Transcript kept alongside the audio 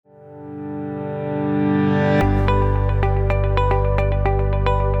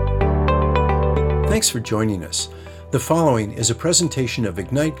Thanks for joining us. The following is a presentation of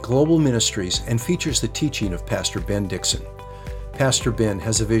Ignite Global Ministries and features the teaching of Pastor Ben Dixon. Pastor Ben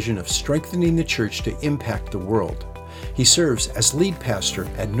has a vision of strengthening the church to impact the world. He serves as lead pastor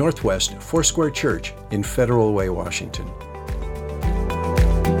at Northwest Foursquare Church in Federal Way, Washington.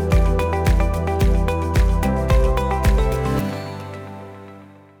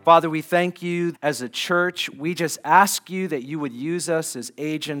 Father, we thank you as a church. We just ask you that you would use us as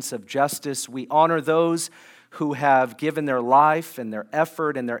agents of justice. We honor those who have given their life and their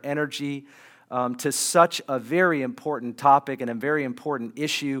effort and their energy to such a very important topic and a very important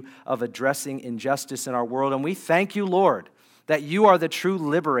issue of addressing injustice in our world. And we thank you, Lord, that you are the true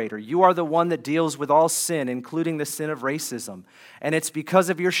liberator. You are the one that deals with all sin, including the sin of racism. And it's because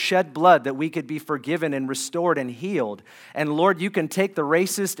of your shed blood that we could be forgiven and restored and healed. And Lord, you can take the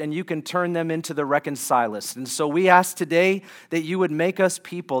racist and you can turn them into the reconcilist. And so we ask today that you would make us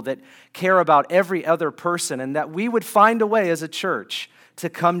people that care about every other person and that we would find a way as a church to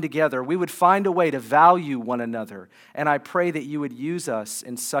come together. We would find a way to value one another. And I pray that you would use us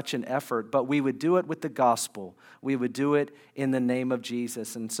in such an effort, but we would do it with the gospel. We would do it in the name of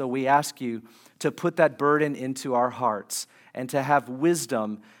Jesus. And so we ask you to put that burden into our hearts and to have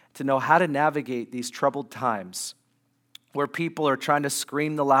wisdom to know how to navigate these troubled times where people are trying to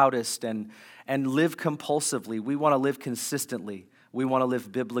scream the loudest and live compulsively. We want to live consistently. We want to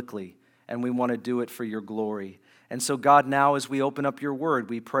live biblically, and we want to do it for your glory. And so, God, now as we open up your word,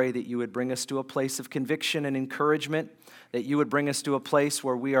 we pray that you would bring us to a place of conviction and encouragement, that you would bring us to a place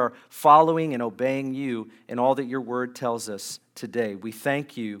where we are following and obeying you in all that your word tells us today. We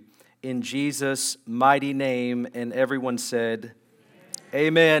thank you in Jesus' mighty name, and everyone said,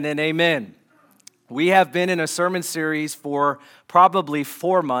 amen and amen. We have been in a sermon series for probably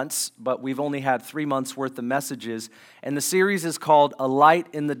 4 months, but we've only had 3 months worth of messages. And the series is called A Light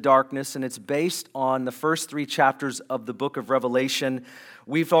in the Darkness, and it's based on the first 3 chapters of the book of Revelation.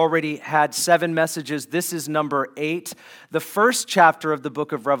 We've already had 7 messages. This is number 8. The first chapter of the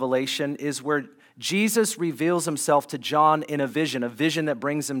book of Revelation is where Jesus reveals himself to John in a vision that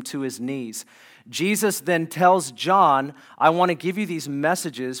brings him to his knees. Jesus then tells John, I want to give you these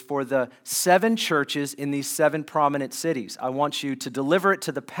messages for the 7 churches in these 7 prominent cities. I want you to deliver it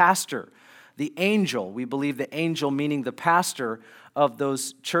to the pastor, the angel. We believe the angel meaning the pastor of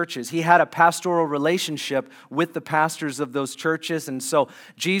those churches. He had a pastoral relationship with the pastors of those churches. And so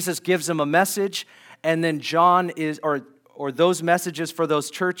Jesus gives him a message, and then those messages for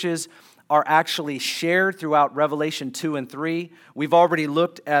those churches are actually shared throughout Revelation 2 and 3. We've already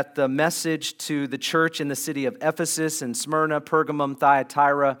looked at the message to the church in the city of Ephesus and Smyrna, Pergamum,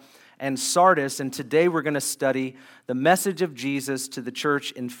 Thyatira, and Sardis. And today we're going to study the message of Jesus to the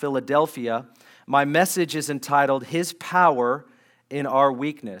church in Philadelphia. My message is entitled, His Power in Our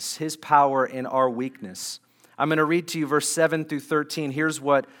Weakness. His Power in Our Weakness. I'm going to read to you verse 7 through 13. Here's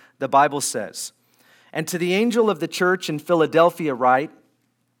what the Bible says. And to the angel of the church in Philadelphia write,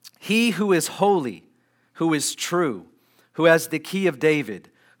 He who is holy, who is true, who has the key of David,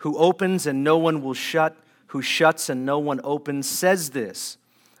 who opens and no one will shut, who shuts and no one opens, says this,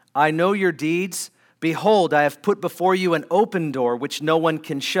 I know your deeds. Behold, I have put before you an open door which no one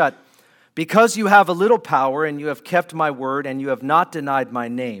can shut, because you have a little power and you have kept my word and you have not denied my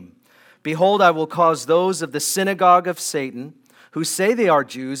name. Behold, I will cause those of the synagogue of Satan, who say they are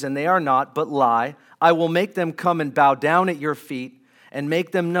Jews and they are not, but lie, I will make them come and bow down at your feet, and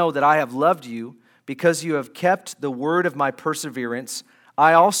make them know that I have loved you, because you have kept the word of my perseverance.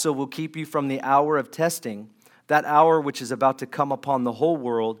 I also will keep you from the hour of testing, that hour which is about to come upon the whole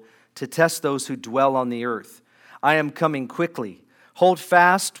world to test those who dwell on the earth. I am coming quickly. Hold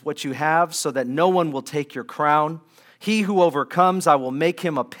fast what you have, so that no one will take your crown. He who overcomes, I will make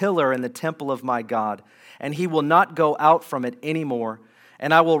him a pillar in the temple of my God, and he will not go out from it anymore.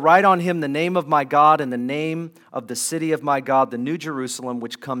 And I will write on him the name of my God and the name of the city of my God, the New Jerusalem,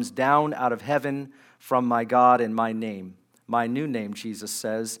 which comes down out of heaven from my God, and my name, my new name, Jesus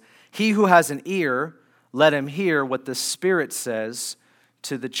says. He who has an ear, let him hear what the Spirit says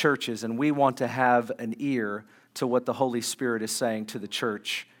to the churches. And we want to have an ear to what the Holy Spirit is saying to the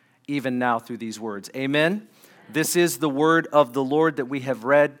church, even now through these words. Amen? This is the word of the Lord that we have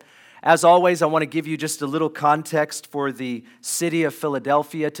read. As always, I want to give you just a little context for the city of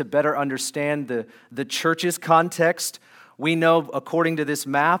Philadelphia to better understand the church's context. We know, according to this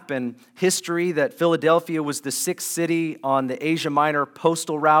map and history, that Philadelphia was the 6th city on the Asia Minor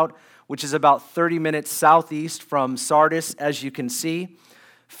postal route, which is about 30 minutes southeast from Sardis, as you can see.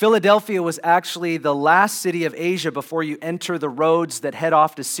 Philadelphia was actually the last city of Asia before you enter the roads that head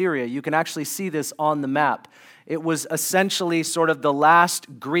off to Syria. You can actually see this on the map. It was essentially sort of the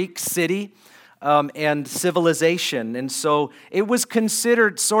last Greek city and civilization. And so it was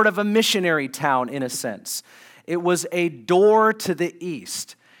considered sort of a missionary town in a sense. It was a door to the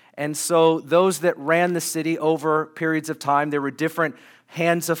east. And so those that ran the city over periods of time, there were different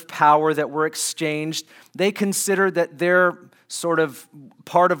hands of power that were exchanged. They considered that their sort of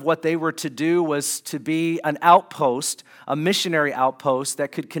part of what they were to do was to be an outpost, a missionary outpost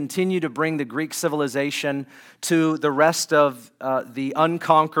that could continue to bring the Greek civilization to the rest of the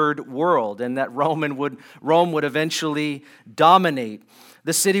unconquered world, and that Rome would eventually dominate.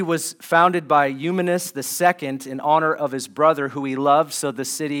 The city was founded by Eumenes II in honor of his brother who he loved, so the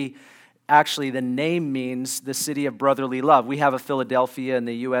city, actually the name means the city of brotherly love. We have a Philadelphia in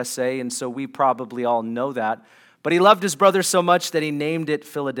the USA, and so we probably all know that. But he loved his brother so much that he named it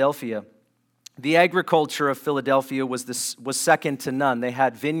Philadelphia. The agriculture of Philadelphia was second to none. They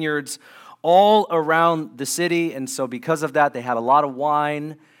had vineyards all around the city, and so because of that, they had a lot of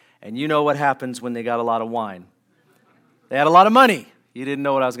wine, and you know what happens when they got a lot of wine. They had a lot of money. You didn't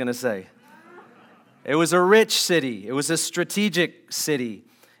know what I was going to say. It was a rich city. It was a strategic city.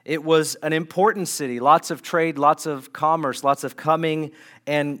 It was an important city. Lots of trade, lots of commerce, lots of coming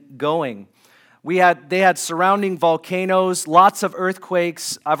and going. They had surrounding volcanoes, lots of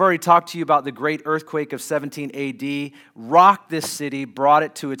earthquakes. I've already talked to you about the great earthquake of 17 AD, rocked this city, brought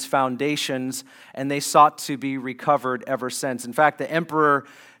it to its foundations, and they sought to be recovered ever since. In fact, the emperor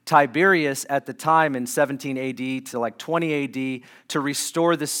Tiberius at the time in 17 AD to like 20 AD, to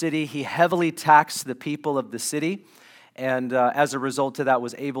restore the city, he heavily taxed the people of the city, and as a result of that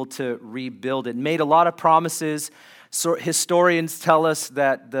was able to rebuild it. Made a lot of promises. So historians tell us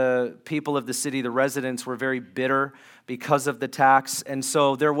that the people of the city, the residents, were very bitter because of the tax. And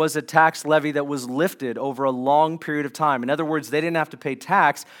so there was a tax levy that was lifted over a long period of time. In other words, they didn't have to pay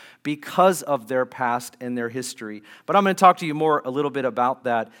tax because of their past and their history. But I'm going to talk to you a little bit about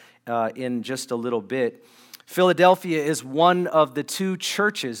that in just a little bit. Philadelphia is one of the two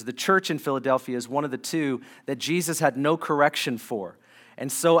churches. The church in Philadelphia is one of the two that Jesus had no correction for.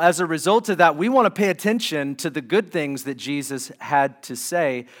 And so as a result of that, we want to pay attention to the good things that Jesus had to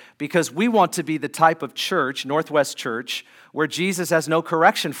say, because we want to be the type of church, Northwest Church, where Jesus has no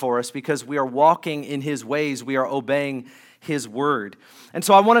correction for us because we are walking in his ways, we are obeying his word. And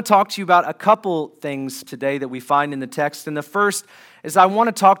so I want to talk to you about a couple things today that we find in the text. And the first is I want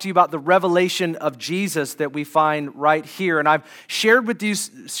to talk to you about the revelation of Jesus that we find right here. And I've shared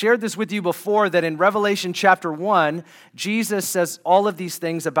this with you before, that in Revelation chapter 1, Jesus says all of these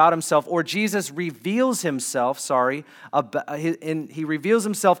things about himself, or Jesus reveals himself, he reveals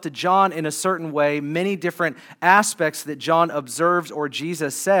himself to John in a certain way, many different aspects that John observes or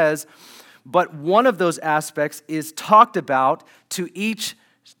Jesus says. But one of those aspects is talked about to each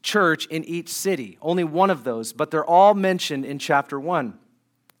church in each city. Only one of those, but they're all mentioned in chapter 1.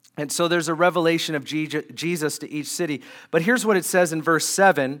 And so there's a revelation of Jesus to each city. But here's what it says in verse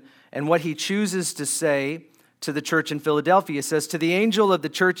 7, and what he chooses to say to the church in Philadelphia. It says, "To the angel of the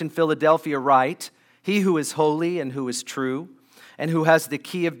church in Philadelphia write, he who is holy and who is true, and who has the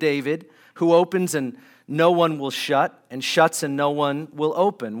key of David, who opens and no one will shut, and shuts and no one will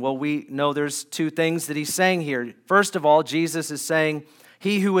open." Well, we know there's two things that he's saying here. First of all, Jesus is saying,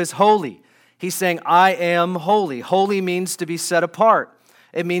 he who is holy. He's saying, I am holy. Holy means to be set apart.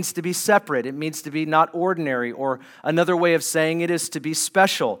 It means to be separate. It means to be not ordinary, or another way of saying it is to be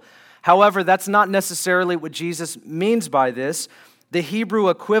special. However, that's not necessarily what Jesus means by this. The Hebrew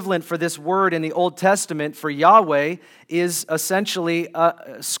equivalent for this word in the Old Testament for Yahweh is essentially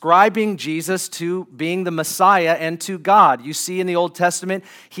ascribing Jesus to being the Messiah and to God. You see in the Old Testament,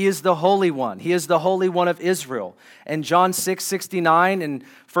 he is the Holy One. He is the Holy One of Israel. And John 6:69 and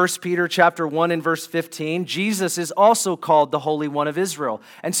 1 Peter chapter 1 and verse 15, Jesus is also called the Holy One of Israel.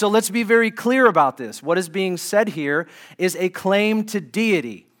 And so let's be very clear about this. What is being said here is a claim to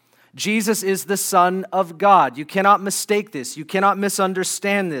deity. Jesus is the Son of God. You cannot mistake this. You cannot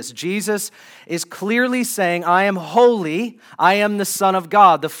misunderstand this. Jesus is clearly saying, I am holy. I am the Son of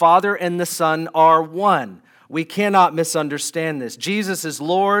God. The Father and the Son are one. We cannot misunderstand this. Jesus is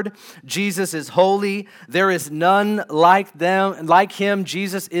Lord. Jesus is holy. There is none like him.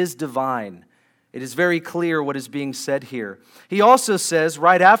 Jesus is divine. It is very clear what is being said here. He also says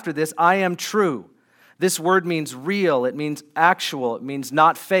right after this, I am true. This word means real, it means actual, it means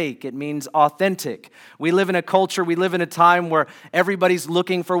not fake, it means authentic. We live in a culture, we live in a time where everybody's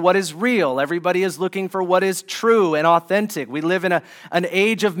looking for what is real. Everybody is looking for what is true and authentic. We live in an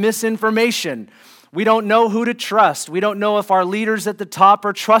age of misinformation. We don't know who to trust. We don't know if our leaders at the top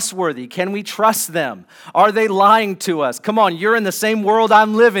are trustworthy. Can we trust them? Are they lying to us? Come on, you're in the same world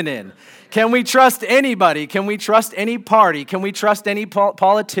I'm living in. Can we trust anybody? Can we trust any party? Can we trust any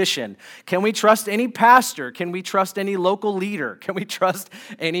politician? Can we trust any pastor? Can we trust any local leader? Can we trust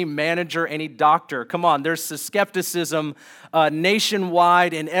any manager, any doctor? Come on, there's skepticism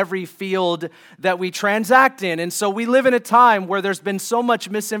nationwide in every field that we transact in. And so we live in a time where there's been so much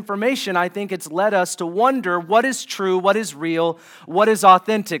misinformation, I think it's led us to wonder what is true, what is real, what is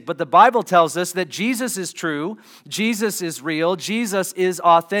authentic. But the Bible tells us that Jesus is true, Jesus is real, Jesus is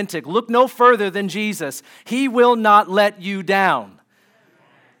authentic. Look no further than Jesus. He will not let you down.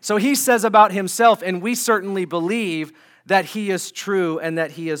 So he says about himself, and we certainly believe that he is true and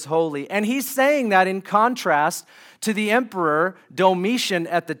that he is holy. And he's saying that in contrast to the emperor Domitian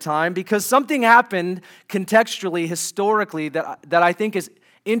at the time, because something happened contextually, historically, that I think is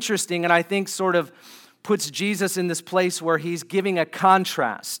interesting and I think sort of puts Jesus in this place where he's giving a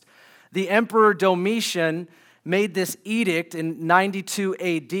contrast. The emperor Domitian made this edict in 92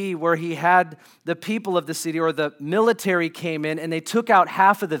 AD where he had the people of the city, or the military came in and they took out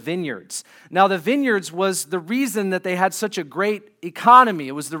half of the vineyards. Now the vineyards was the reason that they had such a great economy.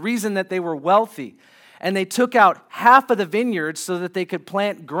 It was the reason that they were wealthy. And they took out half of the vineyards so that they could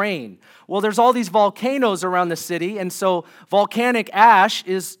plant grain. Well, there's all these volcanoes around the city, and so volcanic ash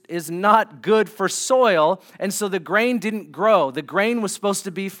is not good for soil, and so the grain didn't grow. The grain was supposed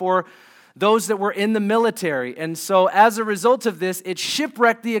to be for those that were in the military. And so as a result of this, it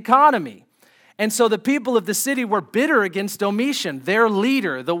shipwrecked the economy. And so the people of the city were bitter against Domitian. Their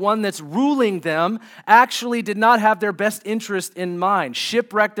leader, the one that's ruling them, actually did not have their best interest in mind.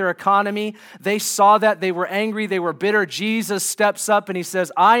 Shipwrecked their economy. They saw that. They were angry. They were bitter. Jesus steps up and he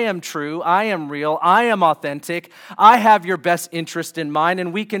says, I am true. I am real. I am authentic. I have your best interest in mind,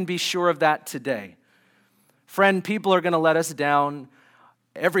 and we can be sure of that today. Friend, people are going to let us down.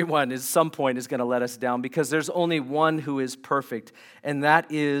 Everyone at some point is going to let us down because there's only one who is perfect, and that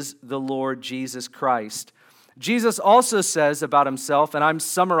is the Lord Jesus Christ. Jesus also says about himself, and I'm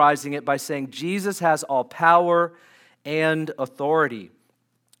summarizing it by saying Jesus has all power and authority.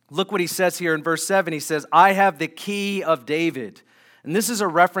 Look what he says here in verse 7. He says, I have the key of David. And this is a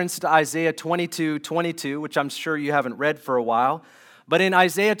reference to Isaiah 22:22, which I'm sure you haven't read for a while. But in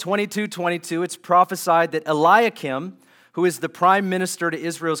Isaiah 22:22, it's prophesied that Eliakim, who is the prime minister to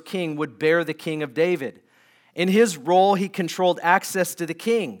Israel's king, would bear the king of David. In his role, he controlled access to the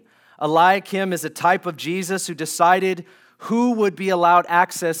king. Eliakim is a type of Jesus who decided who would be allowed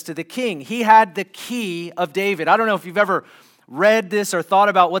access to the king. He had the key of David. I don't know if you've ever read this or thought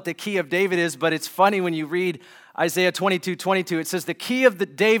about what the key of David is, but it's funny when you read Isaiah 22:22. It says the key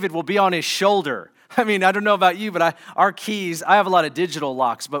of David will be on his shoulder. I mean, I don't know about you, but our keys, I have a lot of digital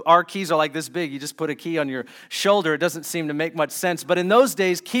locks, but our keys are like this big. You just put a key on your shoulder. It doesn't seem to make much sense. But in those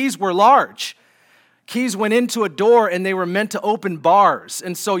days, keys were large. Keys went into a door and they were meant to open bars.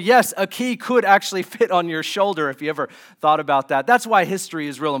 And so, yes, a key could actually fit on your shoulder if you ever thought about that. That's why history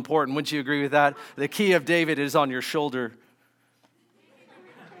is real important. Wouldn't you agree with that? The key of David is on your shoulder.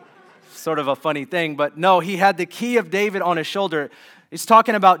 Sort of a funny thing, but no, he had the key of David on his shoulder. He's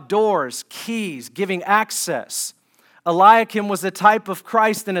talking about doors, keys, giving access. Eliakim was a type of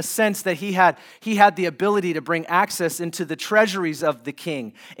Christ in a sense that he had the ability to bring access into the treasuries of the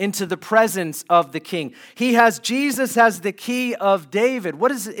king, into the presence of the king. Jesus has the key of David. What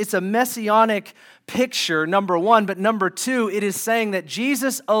is it? It's a messianic picture, number one, but number two, it is saying that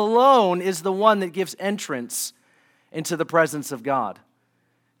Jesus alone is the one that gives entrance into the presence of God.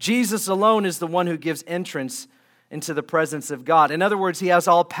 Jesus alone is the one who gives entrance into the presence of God. In other words, he has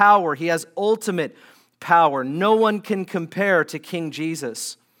all power. He has ultimate power. No one can compare to King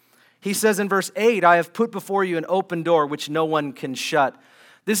Jesus. He says in verse 8, I have put before you an open door which no one can shut.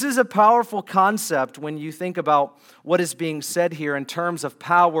 This is a powerful concept when you think about what is being said here in terms of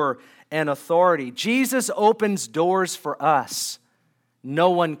power and authority. Jesus opens doors for us. No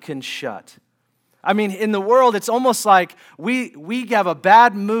one can shut. I mean, in the world, it's almost like we have a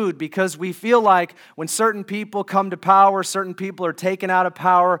bad mood because we feel like when certain people come to power, certain people are taken out of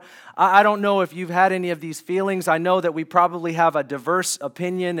power. I don't know if you've had any of these feelings. I know that we probably have a diverse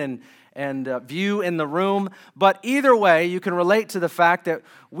opinion and view in the room. But either way, you can relate to the fact that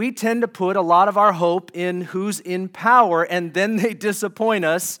we tend to put a lot of our hope in who's in power, and then they disappoint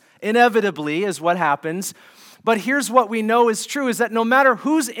us. Inevitably is what happens. But here's what we know is true, is that no matter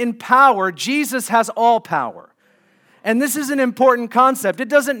who's in power, Jesus has all power. And this is an important concept. It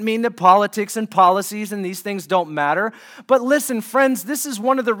doesn't mean that politics and policies and these things don't matter. But listen, friends, this is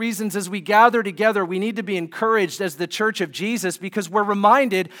one of the reasons as we gather together, we need to be encouraged as the church of Jesus because we're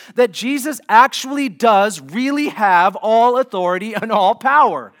reminded that Jesus actually does really have all authority and all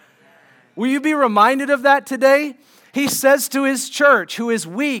power. Will you be reminded of that today? He says to his church, who is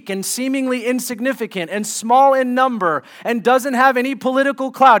weak and seemingly insignificant and small in number and doesn't have any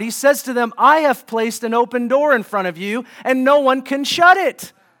political clout, he says to them, I have placed an open door in front of you and no one can shut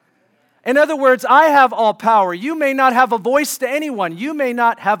it. In other words, I have all power. You may not have a voice to anyone. You may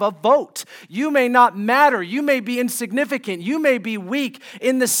not have a vote. You may not matter. You may be insignificant. You may be weak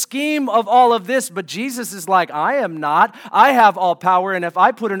in the scheme of all of this. But Jesus is like, I am not. I have all power. And if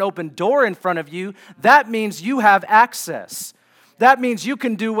I put an open door in front of you, that means you have access. That means you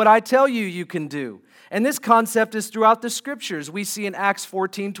can do what I tell you you can do. And this concept is throughout the scriptures. We see in Acts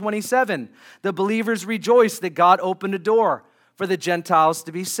 14:27, the believers rejoiced that God opened a door for the Gentiles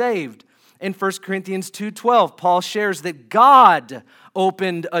to be saved. In 1 Corinthians 2:12, Paul shares that God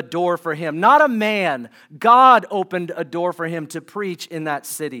opened a door for him, not a man. God opened a door for him to preach in that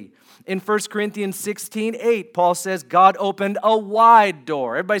city. In 1 Corinthians 16:8, Paul says God opened a wide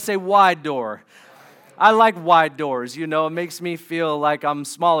door. Everybody say wide door. I like wide doors, it makes me feel like I'm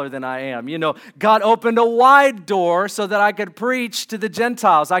smaller than I am. God opened a wide door so that I could preach to the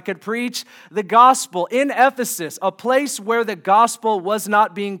Gentiles. I could preach the gospel in Ephesus, a place where the gospel was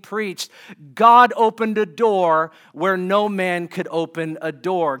not being preached. God opened a door where no man could open a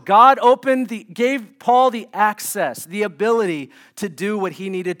door. God gave Paul the access, the ability to do what he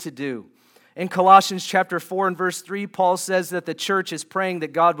needed to do. In Colossians chapter 4 and verse 3, Paul says that the church is praying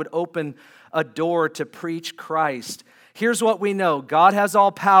that God would open a door to preach Christ. Here's what we know. God has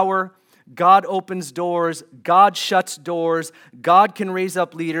all power. God opens doors. God shuts doors. God can raise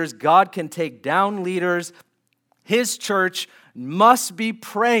up leaders. God can take down leaders. His church must be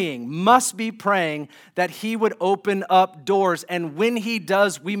praying that he would open up doors. And when he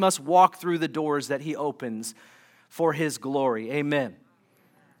does, we must walk through the doors that he opens for his glory. Amen.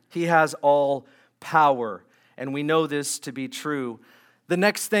 He has all power, and we know this to be true. The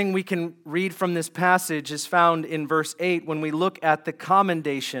next thing we can read from this passage is found in verse 8 when we look at the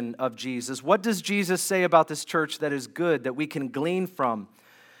commendation of Jesus. What does Jesus say about this church that is good, that we can glean from?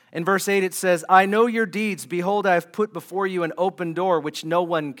 In verse 8 it says, I know your deeds. Behold, I have put before you an open door which no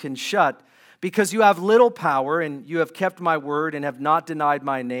one can shut. Because you have little power, and you have kept my word and have not denied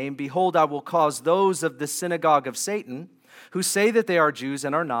my name, behold, I will cause those of the synagogue of Satan, who say that they are Jews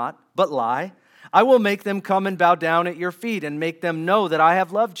and are not, but lie, I will make them come and bow down at your feet and make them know that I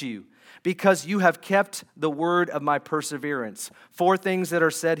have loved you, because you have kept the word of my perseverance. 4 things that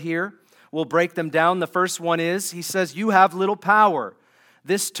are said here. We'll break them down. The first one is, he says, you have little power.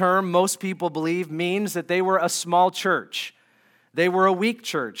 This term, most people believe, means that they were a small church. They were a weak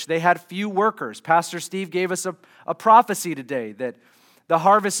church. They had few workers. Pastor Steve gave us a prophecy today that the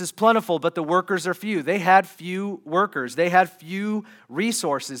harvest is plentiful, but the workers are few. They had few workers. They had few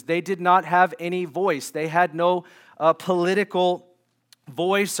resources. They did not have any voice. They had no political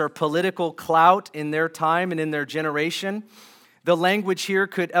voice or political clout in their time and in their generation. The language here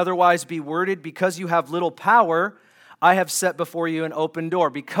could otherwise be worded, because you have little power, I have set before you an open door.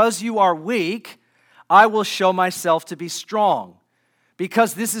 Because you are weak, I will show myself to be strong.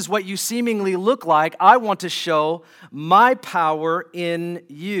 Because this is what you seemingly look like, I want to show my power in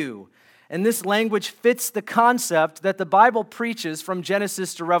you. And this language fits the concept that the Bible preaches from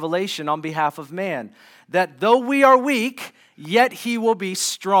Genesis to Revelation on behalf of man. That though we are weak, yet he will be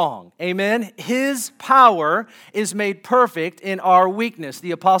strong. Amen? His power is made perfect in our weakness.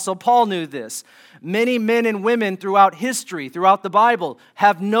 The Apostle Paul knew this. Many men and women throughout history, throughout the Bible,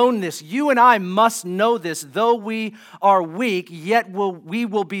 have known this. You and I must know this. Though we are weak, yet we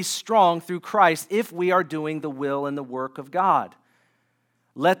will be strong through Christ if we are doing the will and the work of God.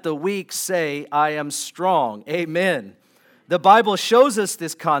 Let the weak say, I am strong. Amen. The Bible shows us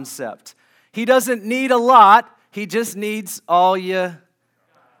this concept. He doesn't need a lot. He just needs all you.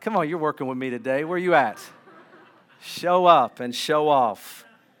 Come on, you're working with me today. Where are you at? Show up and show off.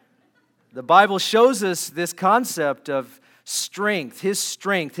 The Bible shows us this concept of strength,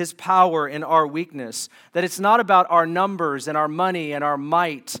 his power in our weakness. That it's not about our numbers and our money and our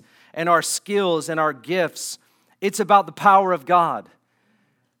might and our skills and our gifts. It's about the power of God.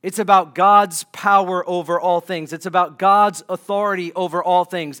 It's about God's power over all things. It's about God's authority over all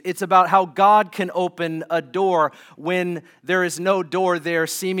things. It's about how God can open a door when there is no door there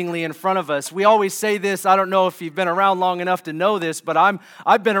seemingly in front of us. We always say this. I don't know if you've been around long enough to know this, but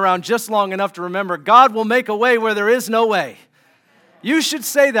I've been around just long enough to remember God will make a way where there is no way. You should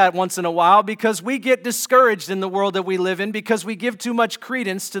say that once in a while because we get discouraged in the world that we live in because we give too much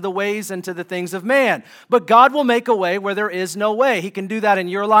credence to the ways and to the things of man. But God will make a way where there is no way. He can do that in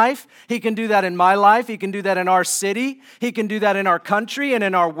your life. He can do that in my life. He can do that in our city. He can do that in our country and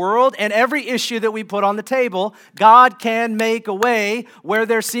in our world. And every issue that we put on the table, God can make a way where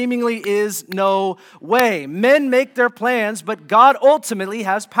there seemingly is no way. Men make their plans, but God ultimately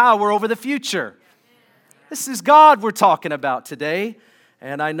has power over the future. This is God we're talking about today,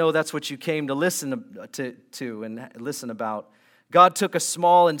 and I know that's what you came to listen to and listen about. God took a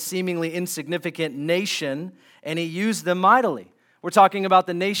small and seemingly insignificant nation, and He used them mightily. We're talking about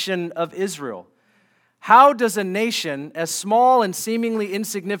the nation of Israel. How does a nation as small and seemingly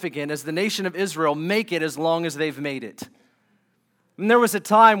insignificant as the nation of Israel make it as long as they've made it? And there was a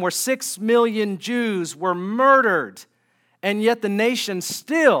time where 6 million Jews were murdered, and yet the nation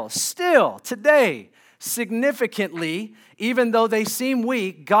still today, significantly, even though they seem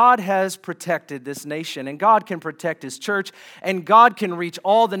weak, God has protected this nation, and God can protect His church, and God can reach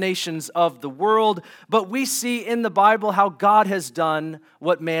all the nations of the world. But we see in the Bible how God has done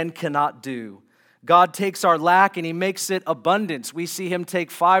what man cannot do. God takes our lack and He makes it abundance. We see Him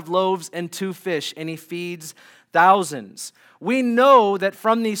take 5 loaves and 2 fish, and He feeds thousands. We know that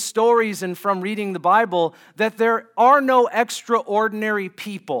from these stories and from reading the Bible that there are no extraordinary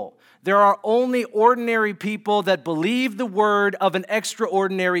people. There are only ordinary people that believe the word of an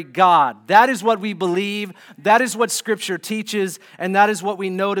extraordinary God. That is what we believe. That is what Scripture teaches, and that is what we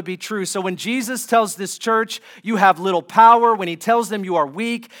know to be true. So when Jesus tells this church, you have little power, when He tells them you are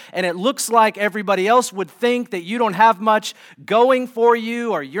weak, and it looks like everybody else would think that you don't have much going for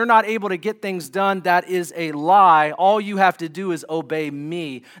you or you're not able to get things done, that is a lie. All you have to do is obey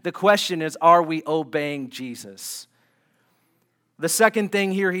me. The question is, are we obeying Jesus? The second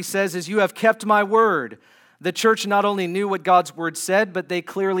thing here He says is, you have kept my word. The church not only knew what God's word said, but they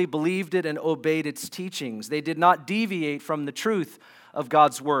clearly believed it and obeyed its teachings. They did not deviate from the truth of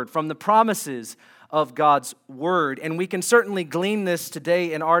God's word, from the promises of God's word. And we can certainly glean this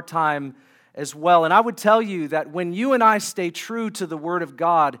today in our time as well. And I would tell you that when you and I stay true to the word of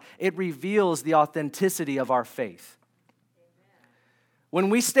God, it reveals the authenticity of our faith. When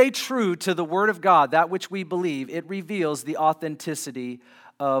we stay true to the Word of God, that which we believe, it reveals the authenticity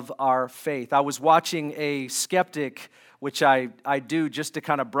of our faith. I was watching a skeptic, which I do just to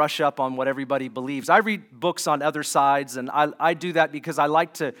kind of brush up on what everybody believes. I read books on other sides, and I do that because I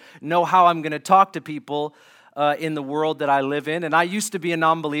like to know how I'm going to talk to people in the world that I live in. And I used to be a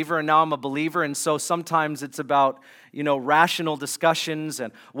non-believer, and now I'm a believer, and so sometimes it's about rational discussions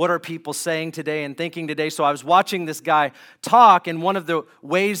and what are people saying today and thinking today. So I was watching this guy talk, and one of the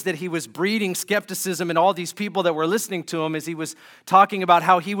ways that he was breeding skepticism in all these people that were listening to him is he was talking about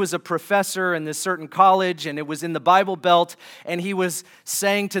how he was a professor in this certain college, and it was in the Bible Belt, and he was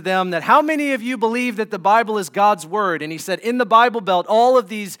saying to them that, how many of you believe that the Bible is God's word? And he said, in the Bible Belt, all of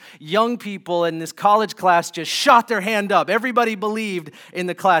these young people in this college class just shot their hand up. Everybody believed in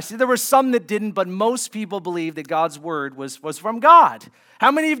the class. There were some that didn't, but most people believed that God's word was from God.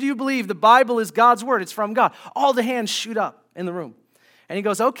 How many of you believe the Bible is God's word? It's from God. All the hands shoot up in the room. And he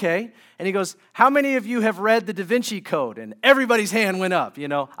goes, okay. And he goes, how many of you have read the Da Vinci Code? And everybody's hand went up,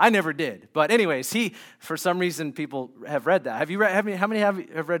 I never did. But anyways, for some reason, people have read that. How many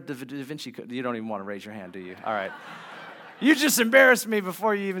have read the Da Vinci Code? You don't even want to raise your hand, do you? All right. You just embarrassed me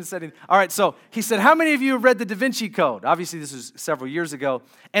before you even said anything. All right, so he said, how many of you have read the Da Vinci Code? Obviously, this was several years ago.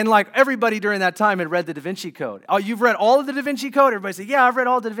 And like everybody during that time had read the Da Vinci Code. Oh, you've read all of the Da Vinci Code? Everybody said, yeah, I've read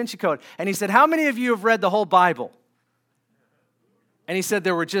all the Da Vinci Code. And he said, how many of you have read the whole Bible? And he said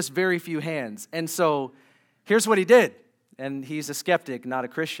there were just very few hands. And so here's what he did. And he's a skeptic, not a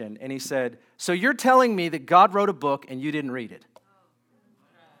Christian. And he said, so you're telling me that God wrote a book and you didn't read it?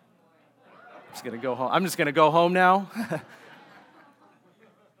 I'm just going to go home now.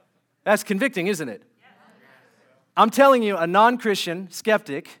 That's convicting, isn't it? I'm telling you, a non-Christian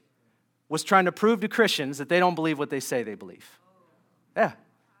skeptic was trying to prove to Christians that they don't believe what they say they believe. Yeah.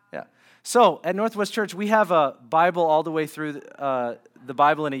 So at Northwest Church, we have a Bible all the way through the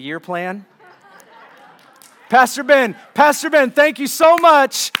Bible in a year plan. Pastor Ben, thank you so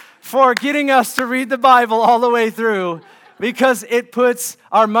much for getting us to read the Bible all the way through, because it puts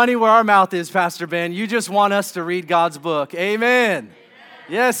our money where our mouth is, Pastor Ben. You just want us to read God's book. Amen.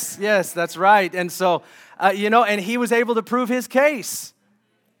 Yes, that's right. And so, and he was able to prove his case.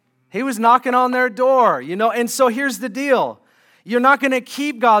 He was knocking on their door, and so here's the deal. You're not going to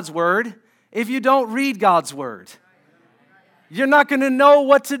keep God's word if you don't read God's word. You're not going to know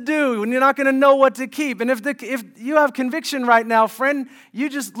what to do, and you're not going to know what to keep. And if you have conviction right now, friend, you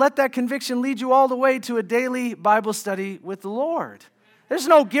just let that conviction lead you all the way to a daily Bible study with the Lord. There's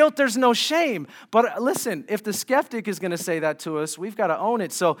no guilt, there's no shame. But listen, if the skeptic is going to say that to us, we've got to own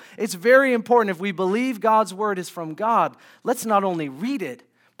it. So it's very important, if we believe God's word is from God, let's not only read it,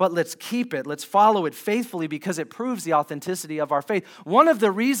 but let's keep it. Let's follow it faithfully because it proves the authenticity of our faith. One of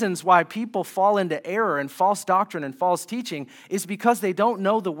the reasons why people fall into error and false doctrine and false teaching is because they don't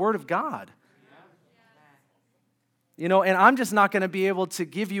know the word of God. You know, and I'm just not going to be able to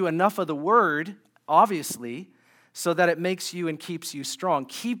give you enough of the word, obviously, so that it makes you and keeps you strong.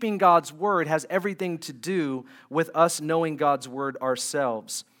 Keeping God's word has everything to do with us knowing God's word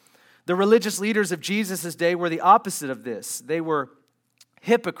ourselves. The religious leaders of Jesus' day were the opposite of this. They were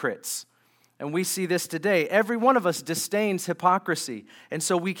hypocrites. And we see this today. Every one of us disdains hypocrisy. And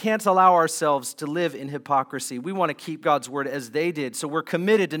so we can't allow ourselves to live in hypocrisy. We want to keep God's word as they did. So we're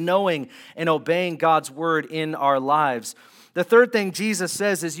committed to knowing and obeying God's word in our lives. The third thing Jesus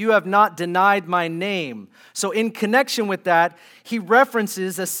says is, you have not denied my name. So in connection with that, he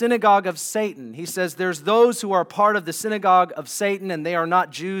references a synagogue of Satan. He says there's those who are part of the synagogue of Satan, and they are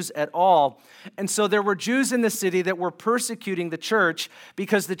not Jews at all. And so there were Jews in the city that were persecuting the church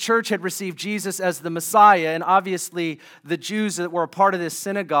because the church had received Jesus as the Messiah. And obviously the Jews that were a part of this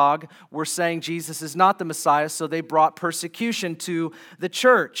synagogue were saying Jesus is not the Messiah, so they brought persecution to the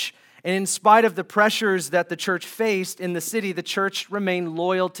church. And in spite of the pressures that the church faced in the city, the church remained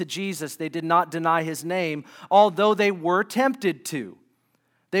loyal to Jesus. They did not deny his name, although they were tempted to.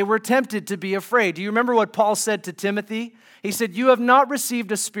 They were tempted to be afraid. Do you remember what Paul said to Timothy? He said, you have not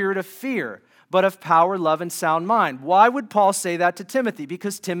received a spirit of fear, but of power, love, and sound mind. Why would Paul say that to Timothy?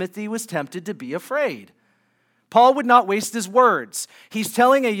 Because Timothy was tempted to be afraid. Paul would not waste his words. He's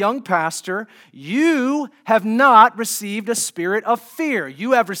telling a young pastor, you have not received a spirit of fear.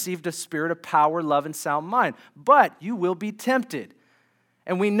 You have received a spirit of power, love, and sound mind. But you will be tempted.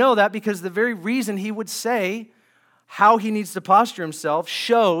 And we know that because the very reason he would say how he needs to posture himself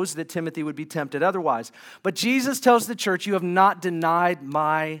shows that Timothy would be tempted otherwise. But Jesus tells the church, you have not denied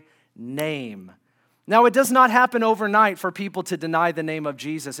my name. Now, it does not happen overnight for people to deny the name of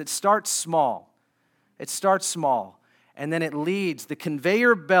Jesus. It starts small. It starts small, and then it leads, the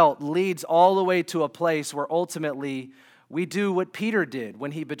conveyor belt leads all the way to a place where ultimately we do what Peter did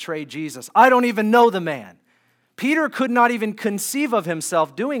when he betrayed Jesus. I don't even know the man. Peter could not even conceive of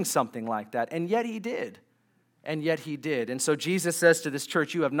himself doing something like that, and yet he did. And yet he did. And so Jesus says to this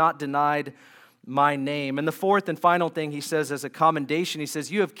church, you have not denied my name. And the fourth and final thing he says as a commendation, he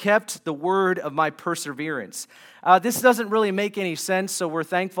says, you have kept the word of my perseverance. This doesn't really make any sense, so we're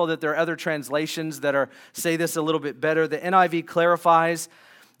thankful that there are other translations that say this a little bit better. The NIV clarifies,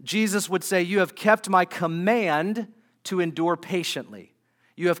 Jesus would say, you have kept my command to endure patiently.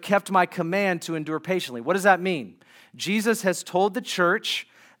 You have kept my command to endure patiently. What does that mean? Jesus has told the church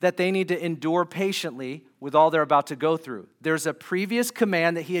that they need to endure patiently with all they're about to go through. There's a previous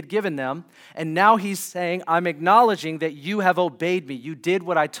command that he had given them, and now he's saying, I'm acknowledging that you have obeyed me. You did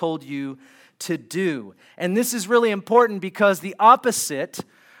what I told you to do. And this is really important because the opposite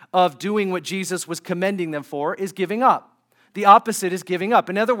of doing what Jesus was commending them for is giving up. The opposite is giving up.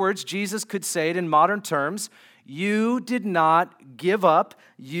 In other words, Jesus could say it in modern terms, you did not give up,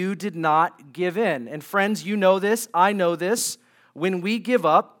 you did not give in. And friends, you know this, I know this. When we give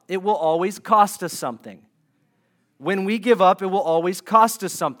up, it will always cost us something. When we give up, it will always cost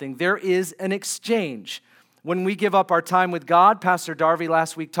us something. There is an exchange. When we give up our time with God, Pastor Darby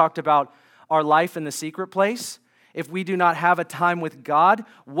last week talked about our life in the secret place. If we do not have a time with God,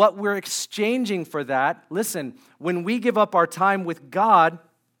 what we're exchanging for that, listen, when we give up our time with God,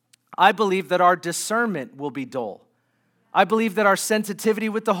 I believe that our discernment will be dull. I believe that our sensitivity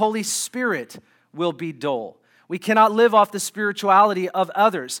with the Holy Spirit will be dull. We cannot live off the spirituality of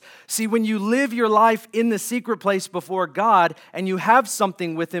others. See, when you live your life in the secret place before God and you have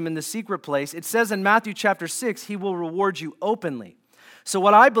something with him in the secret place, it says in Matthew chapter 6, he will reward you openly. So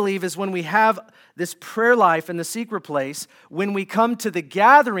what I believe is when we have this prayer life in the secret place, when we come to the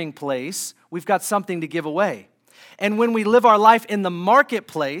gathering place, we've got something to give away. And when we live our life in the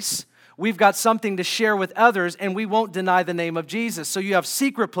marketplace, we've got something to share with others, and we won't deny the name of Jesus. So you have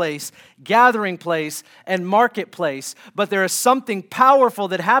secret place, gathering place, and marketplace. But there is something powerful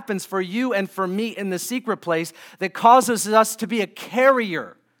that happens for you and for me in the secret place that causes us to be a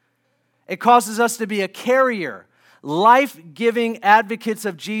carrier. It causes us to be a carrier, life-giving advocates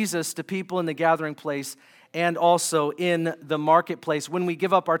of Jesus to people in the gathering place and also in the marketplace. When we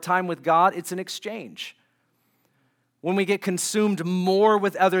give up our time with God, it's an exchange. when we get consumed more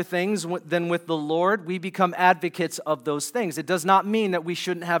with other things than with the Lord, we become advocates of those things. It does not mean that we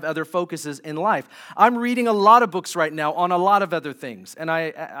shouldn't have other focuses in life. I'm reading a lot of books right now on a lot of other things, and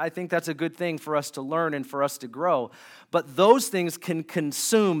I think that's a good thing for us to learn and for us to grow. But those things can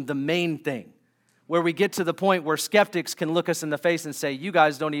consume the main thing, where we get to the point where skeptics can look us in the face and say, you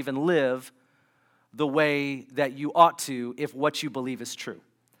guys don't even live the way that you ought to if what you believe is true.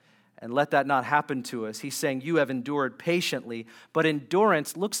 And let that not happen to us. He's saying you have endured patiently, but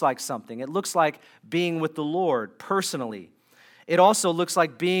endurance looks like something. It looks like being with the Lord personally. It also looks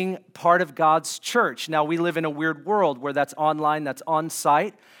like being part of God's church. Now, we live in a weird world where that's online, that's on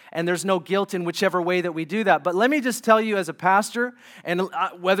site, and there's no guilt in whichever way that we do that. But let me just tell you as a pastor, and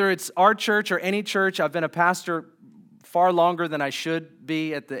whether it's our church or any church, I've been a pastor far longer than I should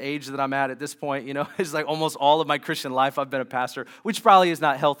be at the age that I'm at this point. You know, it's like almost all of my Christian life I've been a pastor, which probably is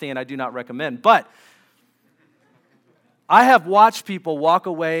not healthy and I do not recommend. But I have watched people walk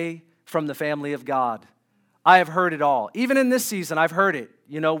away from the family of God. I have heard it all. Even in this season, I've heard it.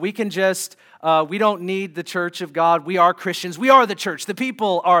 You know, we can just, we don't need the church of God. We are Christians. We are the church. The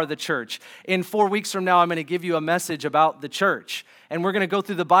people are the church. In 4 weeks from now, I'm going to give you a message about the church. And we're going to go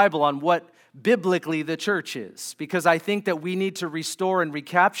through the Bible on what biblically the church is, because I think that we need to restore and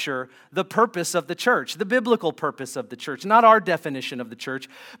recapture the purpose of the church, the biblical purpose of the church, not our definition of the church,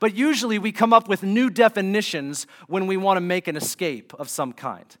 but usually we come up with new definitions when we want to make an escape of some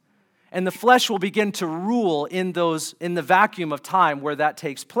kind. And the flesh will begin to rule in the vacuum of time where that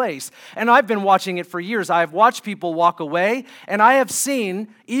takes place. And I've been watching it for years. I've watched people walk away, and I have seen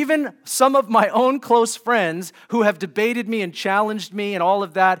even some of my own close friends who have debated me and challenged me and all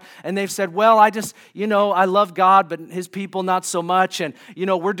of that, and they've said, well, I just, I love God, but his people not so much, and,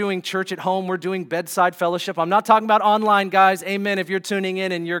 we're doing church at home, we're doing bedside fellowship. I'm not talking about online, guys, amen, if you're tuning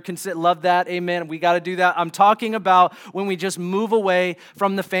in and you're love that, amen, we got to do that. I'm talking about when we just move away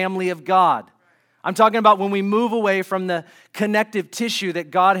from the family of God. I'm talking about when we move away from the connective tissue that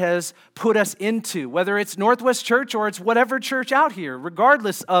God has put us into, whether it's Northwest Church or it's whatever church out here,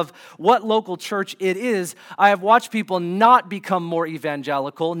 regardless of what local church it is. I have watched people not become more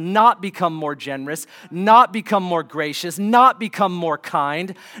evangelical, not become more generous, not become more gracious, not become more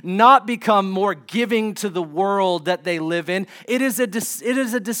kind, not become more giving to the world that they live in. It is a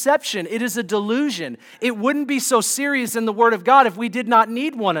deception. It is a delusion. It wouldn't be so serious in the Word of God if we did not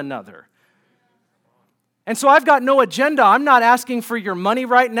need one another. And so I've got no agenda. I'm not asking for your money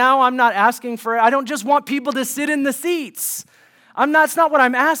right now. I don't just want people to sit in the seats. It's not what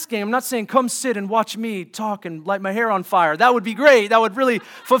I'm asking. I'm not saying, come sit and watch me talk and light my hair on fire. That would be great. That would really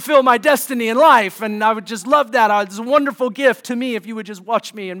fulfill my destiny in life. And I would just love that. It's a wonderful gift to me if you would just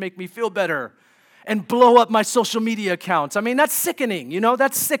watch me and make me feel better and blow up my social media accounts. That's sickening.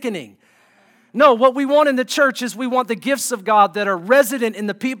 That's sickening. No, what we want in the church is we want the gifts of God that are resident in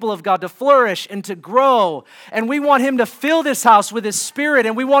the people of God to flourish and to grow. And we want Him to fill this house with His Spirit.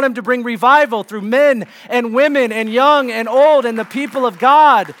 And we want Him to bring revival through men and women and young and old and the people of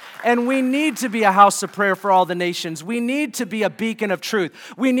God. And we need to be a house of prayer for all the nations. We need to be a beacon of truth.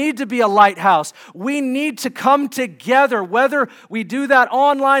 We need to be a lighthouse. We need to come together, whether we do that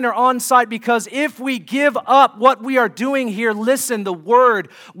online or on site, because if we give up what we are doing here, listen, the Word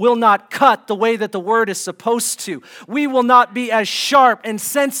will not cut the way that the Word is supposed to. We will not be as sharp and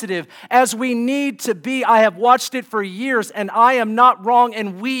sensitive as we need to be. I have watched it for years, and I am not wrong,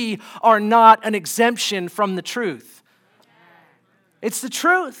 and we are not an exemption from the truth. It's the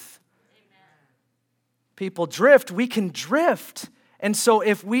truth. People drift, we can drift. And so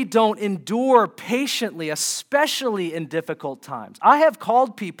if we don't endure patiently, especially in difficult times, I have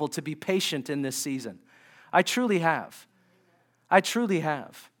called people to be patient in this season. I truly have. I truly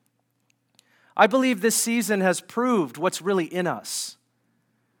have. I believe this season has proved what's really in us.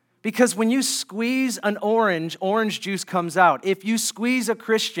 Because when you squeeze an orange juice comes out. If you squeeze a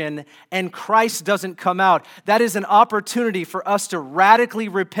Christian and Christ doesn't come out, that is an opportunity for us to radically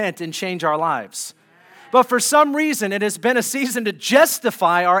repent and change our lives. But for some reason, it has been a season to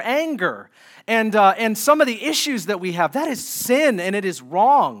justify our anger and some of the issues that we have. That is sin, and it is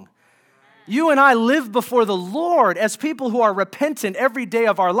wrong. You and I live before the Lord as people who are repentant every day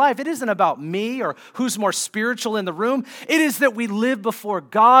of our life. It isn't about me or who's more spiritual in the room. It is that we live before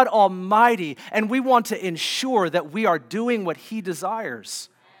God Almighty, and we want to ensure that we are doing what He desires.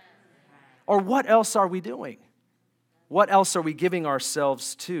 Or what else are we doing? What else are we giving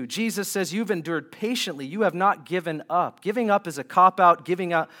ourselves to? Jesus says, you've endured patiently. You have not given up. Giving up is a cop-out.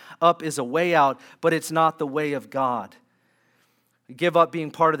 Giving up is a way out, but it's not the way of God. We give up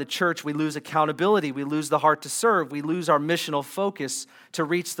being part of the church. We lose accountability. We lose the heart to serve. We lose our missional focus to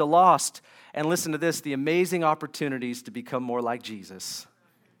reach the lost. And listen to this, the amazing opportunities to become more like Jesus.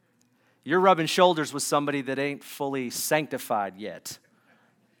 You're rubbing shoulders with somebody that ain't fully sanctified yet.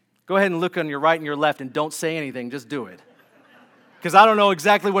 Go ahead and look on your right and your left and don't say anything. Just do it. Because I don't know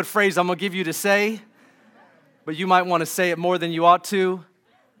exactly what phrase I'm going to give you to say, but you might want to say it more than you ought to.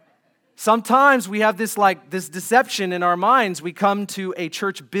 Sometimes we have this deception in our minds. We come to a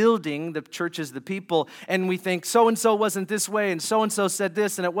church building, the church is the people, and we think so-and-so wasn't this way, and so-and-so said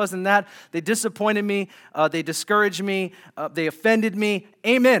this, and it wasn't that. They disappointed me, they discouraged me, they offended me.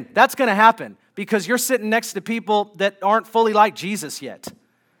 Amen. That's going to happen because you're sitting next to people that aren't fully like Jesus yet.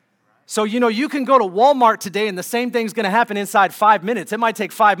 So, you can go to Walmart today and the same thing's going to happen inside 5 minutes. It might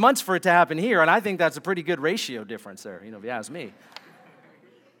take 5 months for it to happen here, and I think that's a pretty good ratio difference there, if you ask me.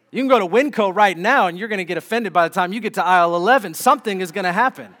 You can go to Winco right now and you're going to get offended by the time you get to aisle 11. Something is going to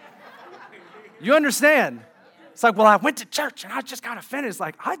happen. You understand? It's like, well, I went to church and I just got offended. It's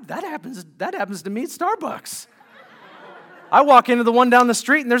like, that happens to me at Starbucks. I walk into the one down the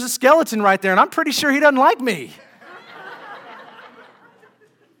street and there's a skeleton right there and I'm pretty sure he doesn't like me.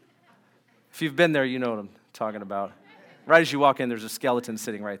 If you've been there, you know what I'm talking about. Right as you walk in, there's a skeleton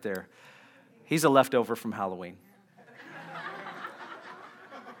sitting right there. He's a leftover from Halloween.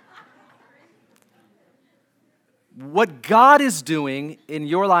 What God is doing in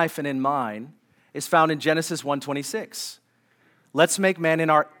your life and in mine is found in Genesis 1:26. Let's make man in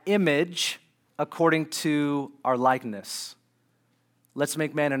our image according to our likeness. Let's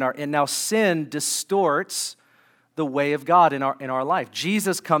make man in our... And now sin distorts the way of God in our life.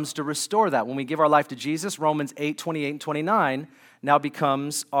 Jesus comes to restore that. When we give our life to Jesus, Romans 8:28 and 29 now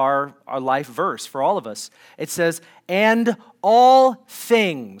becomes our life verse for all of us. It says, and all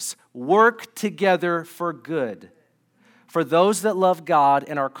things work together for good for those that love God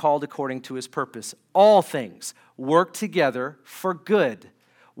and are called according to his purpose. All things work together for good.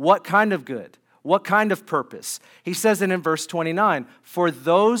 What kind of good? What kind of purpose? He says it in verse 29, for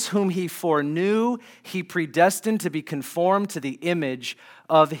those whom he foreknew, he predestined to be conformed to the image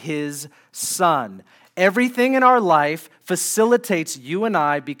of his Son. Everything in our life facilitates you and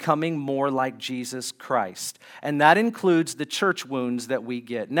I becoming more like Jesus Christ. And that includes the church wounds that we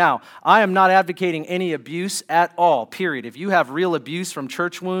get. Now, I am not advocating any abuse at all, period. If you have real abuse from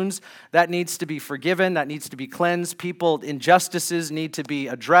church wounds, that needs to be forgiven, that needs to be cleansed. Injustices need to be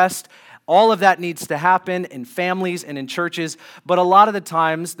addressed. All of that needs to happen in families and in churches. But a lot of the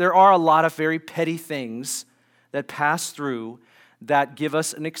times, there are a lot of very petty things that pass through that give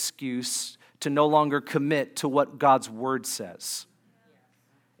us an excuse to no longer commit to what God's word says.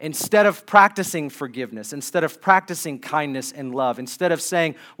 Instead of practicing forgiveness, instead of practicing kindness and love, instead of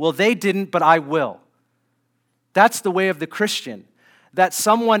saying, well, they didn't, but I will. That's the way of the Christian. That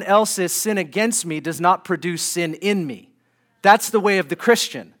someone else's sin against me does not produce sin in me. That's the way of the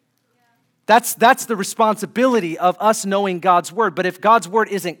Christian. That's the responsibility of us knowing God's word. But if God's word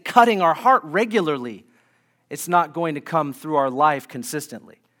isn't cutting our heart regularly, it's not going to come through our life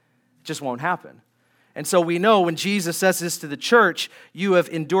consistently. It just won't happen. And so we know when Jesus says this to the church, you have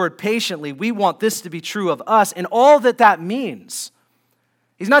endured patiently. We want this to be true of us and all that means.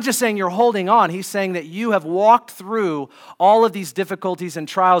 He's not just saying you're holding on. He's saying that you have walked through all of these difficulties and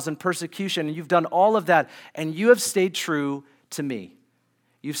trials and persecution, and you've done all of that, and you have stayed true to me.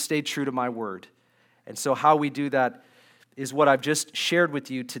 You've stayed true to my word. And so how we do that is what I've just shared with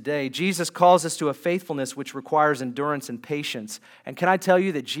you today. Jesus calls us to a faithfulness which requires endurance and patience. And can I tell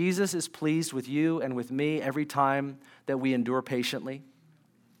you that Jesus is pleased with you and with me every time that we endure patiently?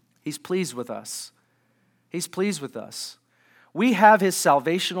 He's pleased with us. He's pleased with us. We have his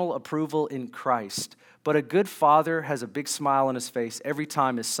salvational approval in Christ, but a good father has a big smile on his face every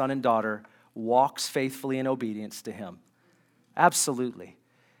time his son and daughter walks faithfully in obedience to him. Absolutely.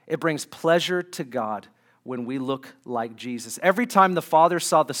 It brings pleasure to God when we look like Jesus. Every time the Father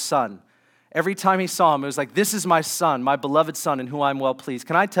saw the Son, every time he saw him, it was like, this is my Son, my beloved Son, in whom I'm well pleased.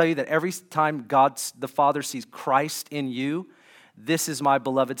 Can I tell you that every time God, the Father, sees Christ in you, this is my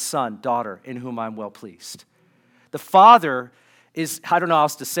beloved Son, daughter, in whom I'm well pleased. The Father is, I don't know how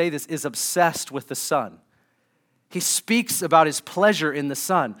else to say this, is obsessed with the Son. He speaks about his pleasure in the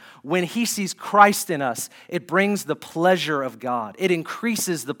Son. When he sees Christ in us, it brings the pleasure of God. It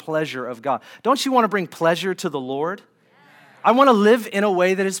increases the pleasure of God. Don't you want to bring pleasure to the Lord? I want to live in a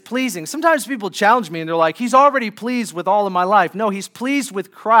way that is pleasing. Sometimes people challenge me and they're like, he's already pleased with all of my life. No, he's pleased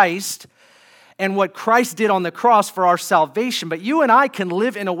with Christ and what Christ did on the cross for our salvation. But you and I can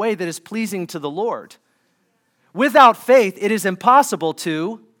live in a way that is pleasing to the Lord. Without faith, it is impossible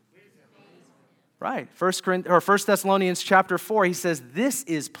to Right. 1 Thessalonians chapter 4, he says, this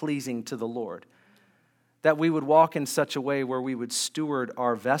is pleasing to the Lord, that we would walk in such a way where we would steward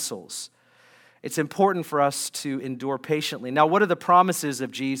our vessels. It's important for us to endure patiently. Now, what are the promises of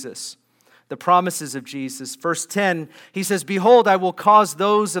Jesus? The promises of Jesus. Verse 10, he says, behold, I will cause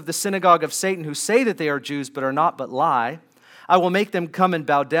those of the synagogue of Satan who say that they are Jews but are not, but lie. I will make them come and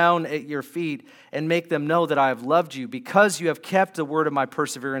bow down at your feet and make them know that I have loved you. Because you have kept the word of my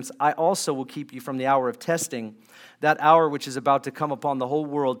perseverance, I also will keep you from the hour of testing, that hour which is about to come upon the whole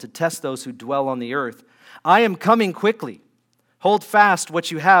world to test those who dwell on the earth. I am coming quickly. Hold fast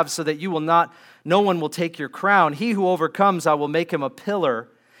what you have so that no one will take your crown. He who overcomes, I will make him a pillar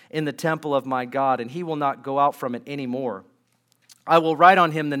in the temple of my God, and he will not go out from it anymore. I will write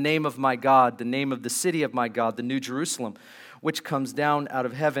on him the name of my God, the name of the city of my God, the New Jerusalem, which comes down out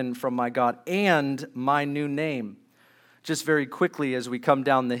of heaven from my God, and my new name. Just very quickly as we come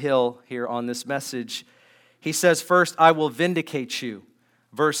down the hill here on this message, he says, first, I will vindicate you.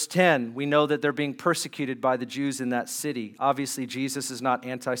 Verse 10, we know that they're being persecuted by the Jews in that city. Obviously, Jesus is not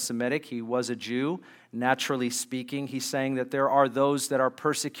anti-Semitic. He was a Jew, naturally speaking. He's saying that there are those that are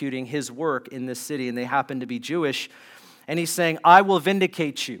persecuting his work in this city, and they happen to be Jewish. And he's saying, I will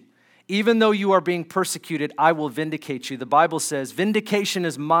vindicate you. Even though you are being persecuted, I will vindicate you. The Bible says, vindication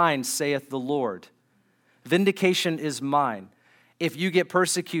is mine, saith the Lord. Vindication is mine. If you get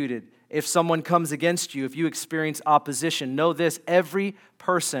persecuted, if someone comes against you, if you experience opposition, know this, every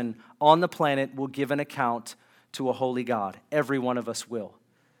person on the planet will give an account to a holy God. Every one of us will.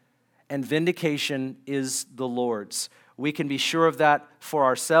 And vindication is the Lord's. We can be sure of that for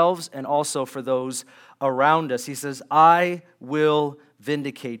ourselves and also for those around us. He says, I will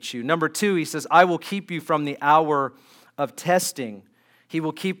vindicate you. Number 2, he says, I will keep you from the hour of testing. He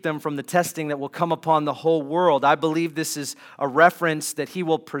will keep them from the testing that will come upon the whole world. I believe this is a reference that he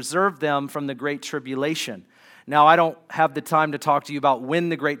will preserve them from the great tribulation. Now, I don't have the time to talk to you about when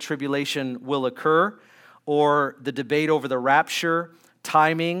the great tribulation will occur or the debate over the rapture,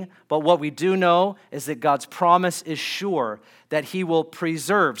 timing, but what we do know is that God's promise is sure that he will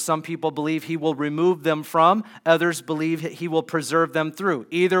preserve. Some people believe he will remove them from, others believe he will preserve them through.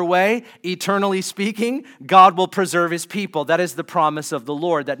 Either way, eternally speaking, God will preserve his people. That is the promise of the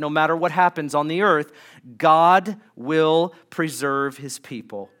Lord, that no matter what happens on the earth, God will preserve his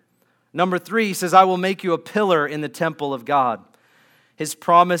people. Number 3, he says, I will make you a pillar in the temple of God. His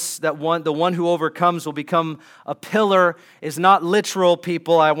promise that the one who overcomes will become a pillar is not literal,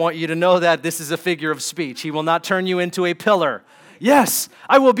 people. I want you to know that this is a figure of speech. He will not turn you into a pillar. Yes,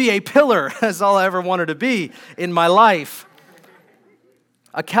 I will be a pillar. That's all I ever wanted to be in my life.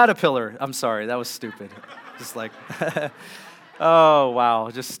 A caterpillar. I'm sorry, that was stupid. Just like, oh,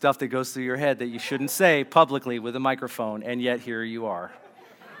 wow. Just stuff that goes through your head that you shouldn't say publicly with a microphone, and yet here you are.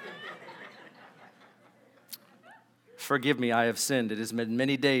 Forgive me, I have sinned. It has been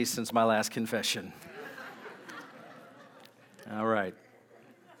many days since my last confession. All right.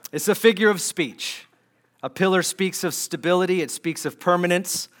 It's a figure of speech. A pillar speaks of stability. It speaks of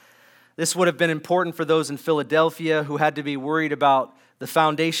permanence. This would have been important for those in Philadelphia who had to be worried about the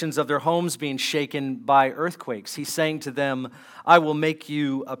foundations of their homes being shaken by earthquakes. He's saying to them, I will make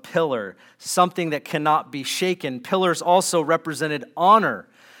you a pillar, something that cannot be shaken. Pillars also represented honor.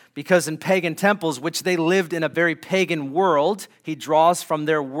 Because in pagan temples, which they lived in a very pagan world, he draws from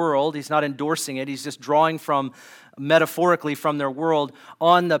their world. He's not endorsing it. He's just drawing from, metaphorically, from their world.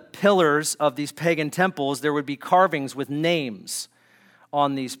 On the pillars of these pagan temples, there would be carvings with names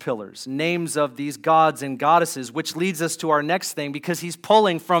on these pillars. Names of these gods and goddesses, which leads us to our next thing, because he's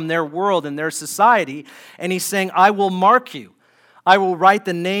pulling from their world and their society, and he's saying, I will mark you. I will write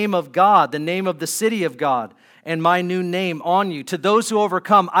the name of God, the name of the city of God, and my new name on you. To those who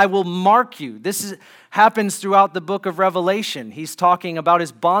overcome, I will mark you. This happens throughout the book of Revelation. He's talking about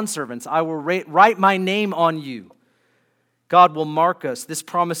his bondservants. I will write my name on you. God will mark us. This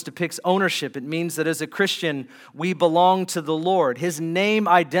promise depicts ownership. It means that as a Christian, we belong to the Lord. His name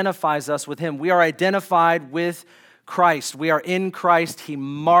identifies us with him. We are identified with Christ. We are in Christ. He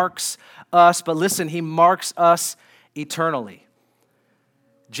marks us. But listen, he marks us eternally.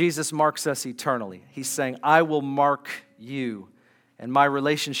 Jesus marks us eternally. He's saying, I will mark you, and my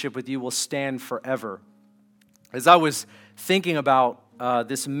relationship with you will stand forever. As I was thinking about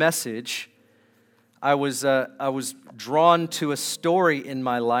this message, I was drawn to a story in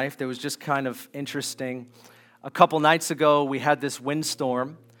my life that was just kind of interesting. A couple nights ago, we had this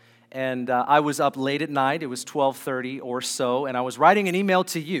windstorm, and I was up late at night. It was 12:30 or so, and I was writing an email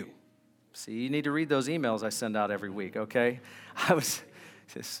to you. See, you need to read those emails I send out every week, okay?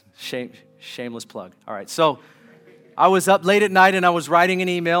 Just shameless plug. All right, so I was up late at night and I was writing an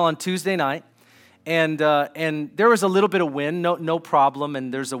email on Tuesday night, And there was a little bit of wind, no problem,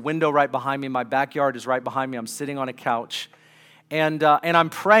 and there's a window right behind me. My backyard is right behind me. I'm sitting on a couch, and I'm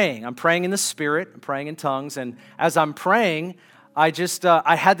praying. I'm praying in the Spirit. I'm praying in tongues, and as I'm praying, I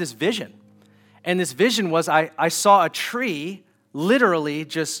had this vision. And this vision was I saw a tree literally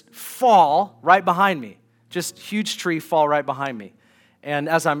just fall right behind me. Just huge tree fall right behind me. And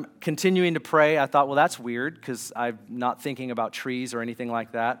as I'm continuing to pray, I thought, well, that's weird because I'm not thinking about trees or anything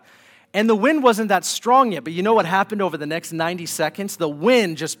like that. And the wind wasn't that strong yet, but you know what happened over the next 90 seconds? The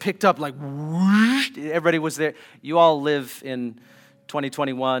wind just picked up like whoosh. Everybody was there. You all live in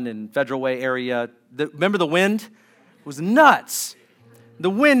 2021 in Federal Way area. Remember the wind? It was nuts. The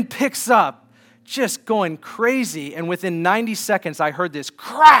wind picks up, just going crazy, and within 90 seconds, I heard this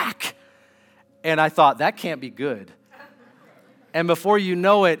crack, and I thought, that can't be good. And before you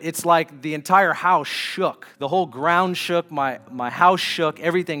know it, it's like the entire house shook. The whole ground shook, my house shook,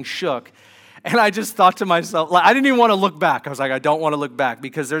 everything shook. And I just thought to myself, I didn't even want to look back. I was like, I don't want to look back,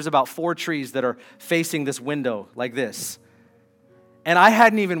 because there's about 4 trees that are facing this window like this. And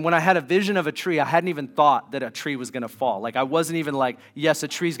when I had a vision of a tree, I hadn't even thought that a tree was going to fall. Like, I wasn't even like, yes, a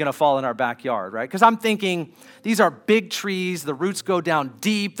tree's going to fall in our backyard, right? Because I'm thinking, these are big trees, the roots go down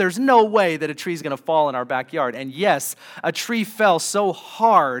deep. There's no way that a tree's going to fall in our backyard. And yes, a tree fell so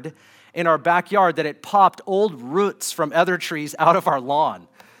hard in our backyard that it popped old roots from other trees out of our lawn.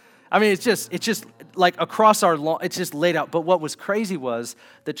 I mean, it's just like across our lawn, it's just laid out. But what was crazy was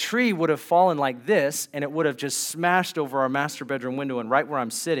the tree would have fallen like this, and it would have just smashed over our master bedroom window and right where I'm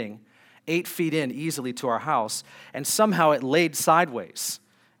sitting, 8 feet in easily to our house, and somehow it laid sideways.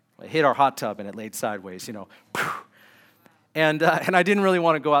 It hit our hot tub and it laid sideways, you know. And I didn't really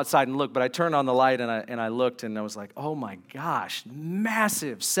want to go outside and look, but I turned on the light and I looked, and I was like, oh my gosh,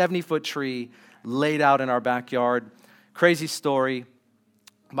 massive 70-foot tree laid out in our backyard. Crazy story.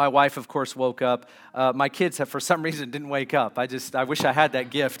 My wife, of course, woke up. My kids, for some reason, didn't wake up. I wish I had that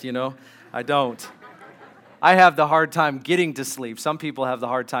gift, you know. I don't. I have the hard time getting to sleep. Some people have the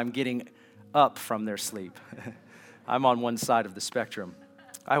hard time getting up from their sleep. I'm on one side of the spectrum.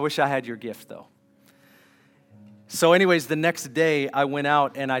 I wish I had your gift, though. So anyways, the next day, I went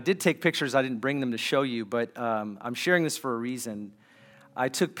out, and I did take pictures. I didn't bring them to show you, but I'm sharing this for a reason. I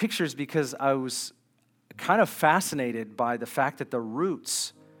took pictures because I was kind of fascinated by the fact that the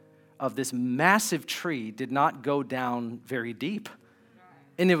roots of this massive tree did not go down very deep.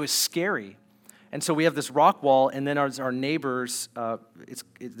 And it was scary. And so we have this rock wall, and then our neighbors,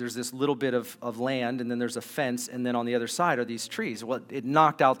 there's this little bit of land, and then there's a fence, and then on the other side are these trees. Well, it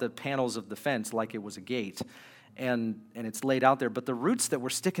knocked out the panels of the fence like it was a gate, and it's laid out there. But the roots that were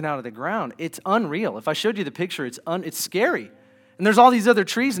sticking out of the ground, it's unreal. If I showed you the picture, it's scary. And there's all these other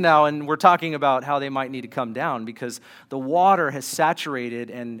trees now, and we're talking about how they might need to come down because the water has saturated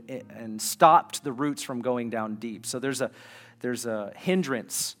and stopped the roots from going down deep. So there's a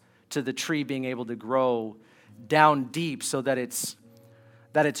hindrance to the tree being able to grow down deep so that it's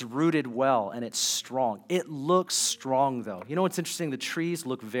rooted well and it's strong. It looks strong, though. You know what's interesting? The trees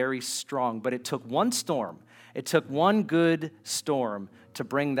look very strong, but it took one storm. It took one good storm to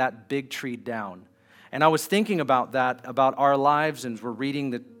bring that big tree down. And I was thinking about that, about our lives, and we're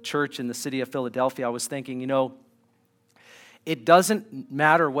reading the church in the city of Philadelphia. I was thinking, you know, it doesn't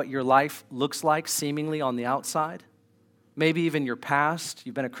matter what your life looks like seemingly on the outside, maybe even your past.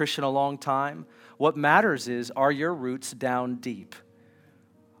 You've been a Christian a long time. What matters is, are your roots down deep?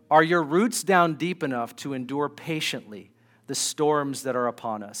 Are your roots down deep enough to endure patiently the storms that are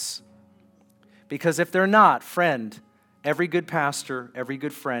upon us? Because if they're not, friend, every good pastor, every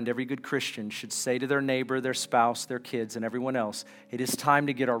good friend, every good Christian should say to their neighbor, their spouse, their kids, and everyone else, it is time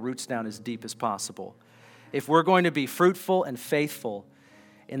to get our roots down as deep as possible. If we're going to be fruitful and faithful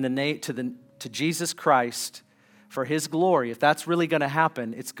to Jesus Christ for His glory, if that's really going to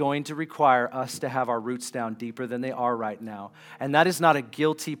happen, it's going to require us to have our roots down deeper than they are right now. And that is not a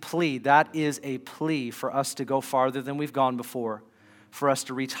guilty plea. That is a plea for us to go farther than we've gone before, for us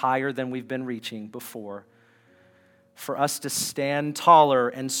to reach higher than we've been reaching before, for us to stand taller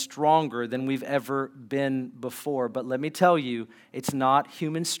and stronger than we've ever been before. But let me tell you, it's not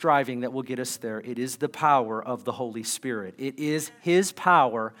human striving that will get us there. It is the power of the Holy Spirit. It is His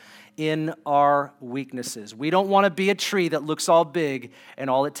power in our weaknesses. We don't want to be a tree that looks all big and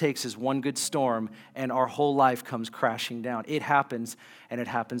all it takes is one good storm and our whole life comes crashing down. It happens, and it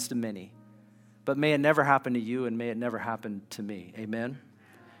happens to many. But may it never happen to you, and may it never happen to me. Amen?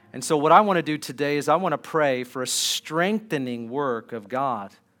 And so what I want to do today is I want to pray for a strengthening work of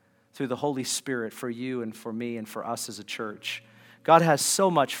God through the Holy Spirit for you and for me and for us as a church. God has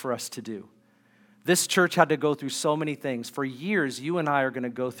so much for us to do. This church had to go through so many things. For years, you and I are going to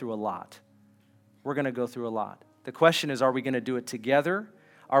go through a lot. we're going to go through a lot. The question is, are we going to do it together?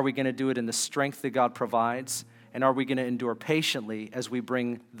 Are we going to do it in the strength that God provides? And are we going to endure patiently as we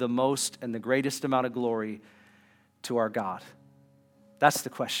bring the most and the greatest amount of glory to our God? That's the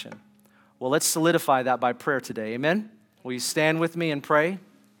question. Well, let's solidify that by prayer today. Amen? Will you stand with me and pray?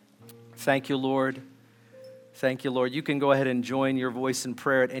 Thank you, Lord. Thank you, Lord. You can go ahead and join your voice in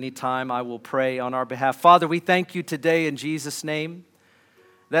prayer at any time. I will pray on our behalf. Father, we thank you today in Jesus' name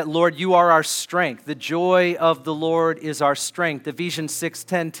that, Lord, you are our strength. The joy of the Lord is our strength. Ephesians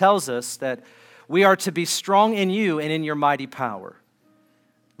 6:10 tells us that we are to be strong in you and in your mighty power.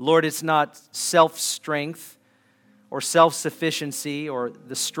 Lord, it's not self-strength or self-sufficiency or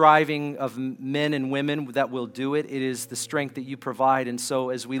the striving of men and women that will do it. It is the strength that you provide. And so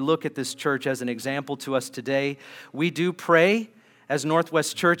as we look at this church as an example to us today, we do pray as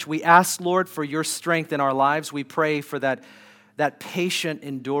Northwest Church. We ask, Lord, for your strength in our lives. We pray for that patient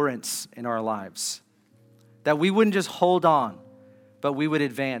endurance in our lives, that we wouldn't just hold on, but we would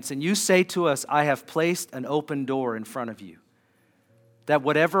advance. And you say to us, I have placed an open door in front of you, that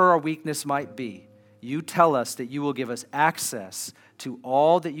whatever our weakness might be, you tell us that you will give us access to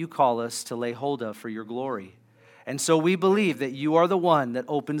all that you call us to lay hold of for your glory. And so we believe that you are the one that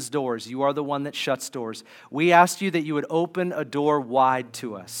opens doors. You are the one that shuts doors. We ask you that you would open a door wide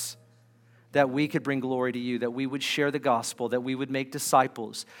to us, that we could bring glory to you, that we would share the gospel, that we would make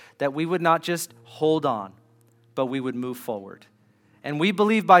disciples, that we would not just hold on, but we would move forward. And we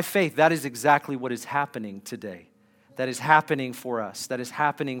believe by faith that is exactly what is happening today. That is happening for us. That is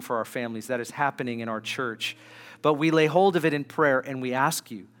happening for our families. That is happening in our church. But we lay hold of it in prayer and we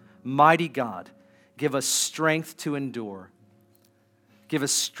ask you, mighty God, give us strength to endure. Give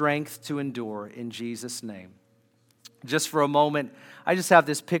us strength to endure in Jesus' name. Just for a moment, I just have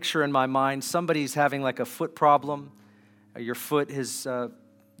this picture in my mind. Somebody's having like a foot problem. Your foot has,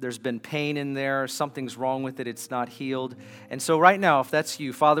 there's been pain in there. Something's wrong with it. It's not healed. And so right now, if that's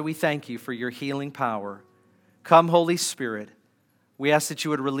you, Father, we thank you for your healing power. Come, Holy Spirit. We ask that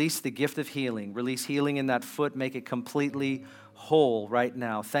you would release the gift of healing. Release healing in that foot. Make it completely whole right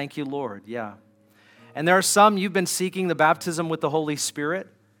now. Thank you, Lord. Yeah. And there are some, you've been seeking the baptism with the Holy Spirit.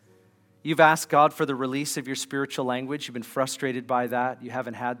 You've asked God for the release of your spiritual language. You've been frustrated by that. You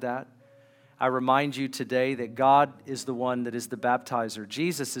haven't had that. I remind you today that God is the one that is the baptizer.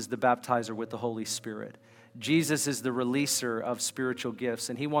 Jesus is the baptizer with the Holy Spirit. Jesus is the releaser of spiritual gifts,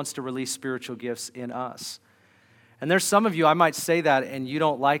 and he wants to release spiritual gifts in us. And there's some of you, I might say that, and you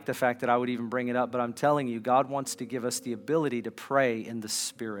don't like the fact that I would even bring it up, but I'm telling you, God wants to give us the ability to pray in the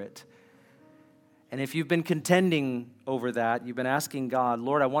Spirit. And if you've been contending over that, you've been asking God,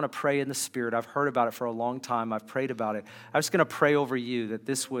 Lord, I want to pray in the Spirit. I've heard about it for a long time. I've prayed about it. I'm just going to pray over you that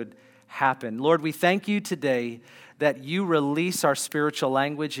this would happen. Lord, we thank you today that you release our spiritual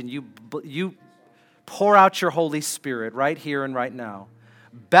language and you pour out your Holy Spirit right here and right now.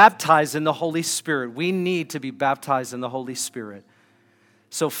 Baptize in the Holy Spirit. We need to be baptized in the Holy Spirit.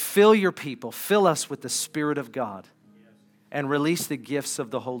 So fill your people. Fill us with the Spirit of God. And release the gifts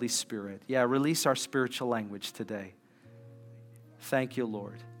of the Holy Spirit. Yeah, release our spiritual language today. Thank you,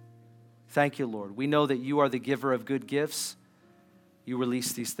 Lord. Thank you, Lord. We know that you are the giver of good gifts. You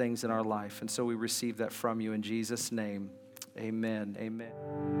release these things in our life. And so we receive that from you in Jesus' name. Amen. Amen.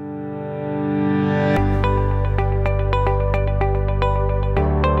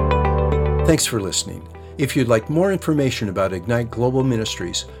 Thanks for listening. If you'd like more information about Ignite Global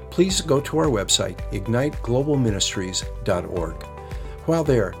Ministries, please go to our website, igniteglobalministries.org. While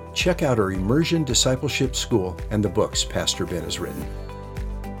there, check out our Immersion Discipleship School and the books Pastor Ben has written.